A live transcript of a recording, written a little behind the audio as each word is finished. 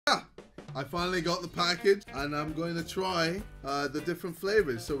I finally got the package and I'm going to try the different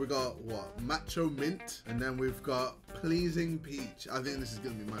flavors. So we got what? Macho mint, and then we've got pleasing peach. I think this is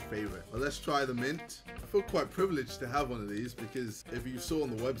going to be my favorite. Well, let's try the mint. I feel quite privileged to have one of these because if you saw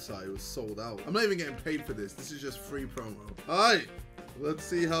on the website, it was sold out. I'm not even getting paid for this. This is just free promo. All right, let's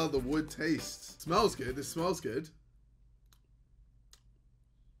see how the wood tastes. Smells good. It smells good.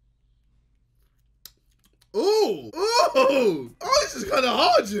 Ooh! Ooh! Oh, this is kind of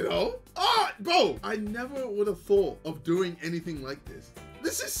hard, you know? Ah, bro, I never would have thought of doing anything like this.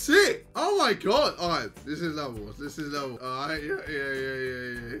 This is sick. Oh my God. All right, this is levels. This is level. All right,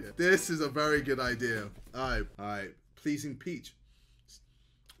 yeah. This is a very good idea. All right. Pleasing peach.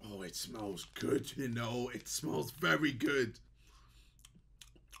 Oh, it smells good, you know? It smells very good.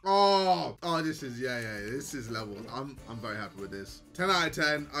 Oh, this is, this is levels. I'm very happy with this. 10 out of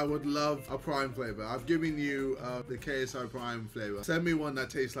 10. I would love a prime flavor. I've given you the KSI prime flavor. Send me one that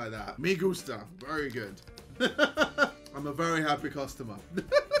tastes like that. Me gusta. Very good. I'm a very happy customer.